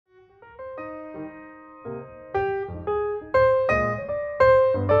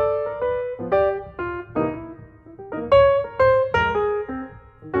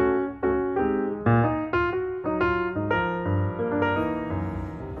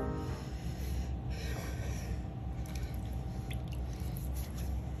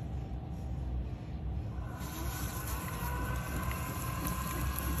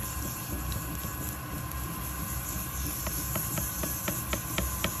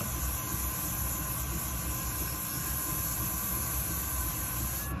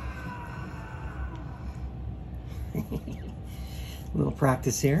A little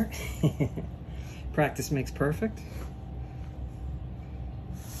practice here. Practice makes perfect.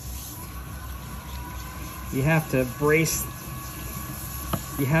 You have to brace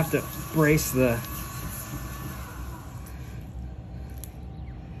the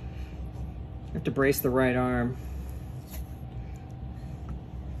right arm.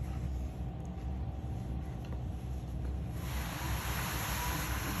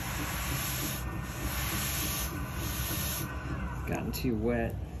 Gotten too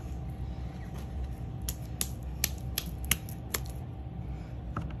wet.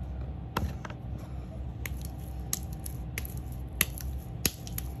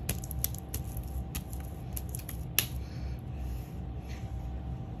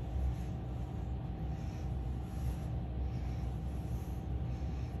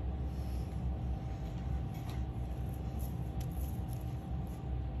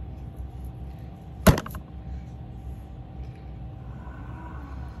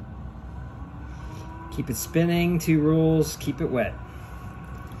 Keep it spinning, 2 rules, keep it wet.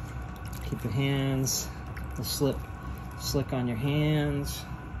 Keep your hands, the slick on your hands.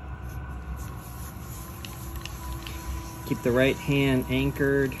 Keep the right hand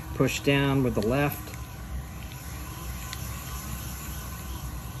anchored, push down with the left.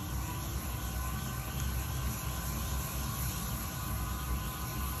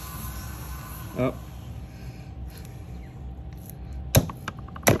 Oh.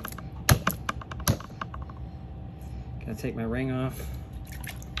 Gotta take my ring off.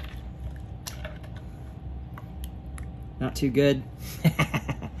 Not too good,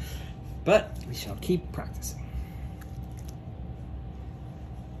 but we shall keep practicing.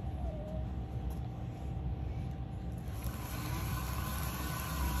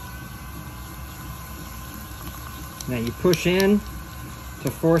 Now you push in to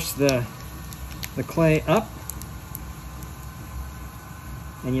force the clay up,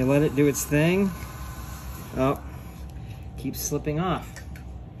 and you let it do its thing. Oh, keeps slipping off.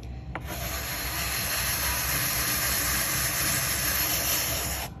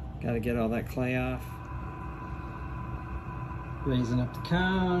 Got to get all that clay off. Raising up the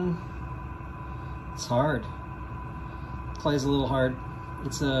cone. It's hard. Clay's a little hard.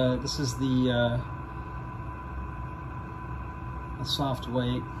 It's this is the a soft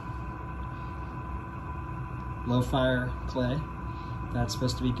weight, low fire clay. That's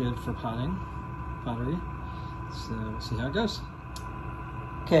supposed to be good for pottery. So we'll see how it goes.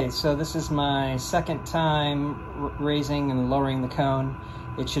 Okay, so this is my second time raising and lowering the cone.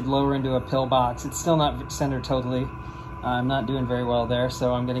 It should lower into a pillbox. It's still not centered totally. I'm not doing very well there,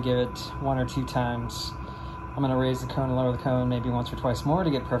 so I'm going to give it 1 or 2 times. I'm going to raise the cone and lower the cone maybe once or twice more to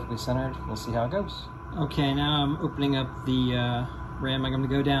get perfectly centered. We'll see how it goes. Okay, now I'm opening up the rim. I'm going to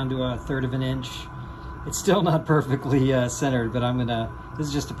go down to 1/3 of an inch. It's still not perfectly centered, but this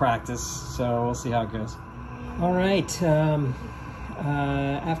is just a practice, so we'll see how it goes. All right,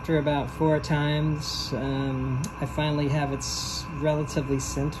 after about 4 times, I finally have it relatively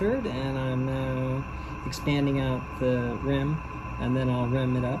centered, and I'm now expanding out the rim, and then I'll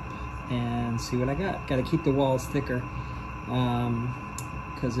rim it up and see what I got. Got to keep the walls thicker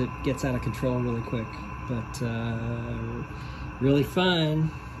because it gets out of control really quick, but really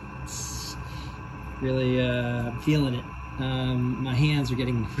fun. It's really feeling it. My hands are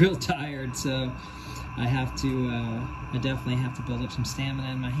getting real tired, so I definitely have to build up some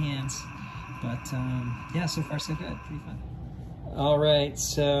stamina in my hands. But yeah, so far so good, pretty fun. All right,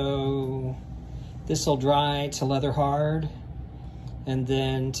 so this will dry to leather hard and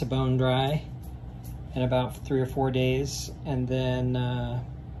then to bone dry in about 3 or 4 days. And then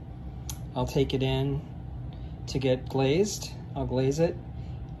I'll take it in to get glazed. I'll glaze it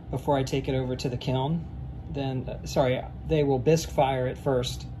before I take it over to the kiln. Then, sorry, they will bisque fire it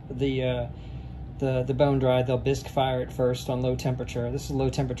first. The bone dry, they'll bisque fire it first on low temperature. This is low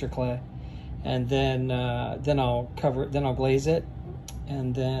temperature clay, and then I'll cover it. Then I'll glaze it,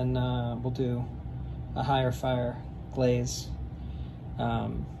 and then we'll do a higher fire glaze,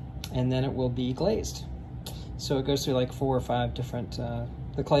 and then it will be glazed. So it goes through like 4 or 5 different.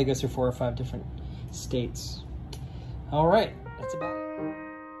 The clay goes through 4 or 5 different states. All right, that's about it.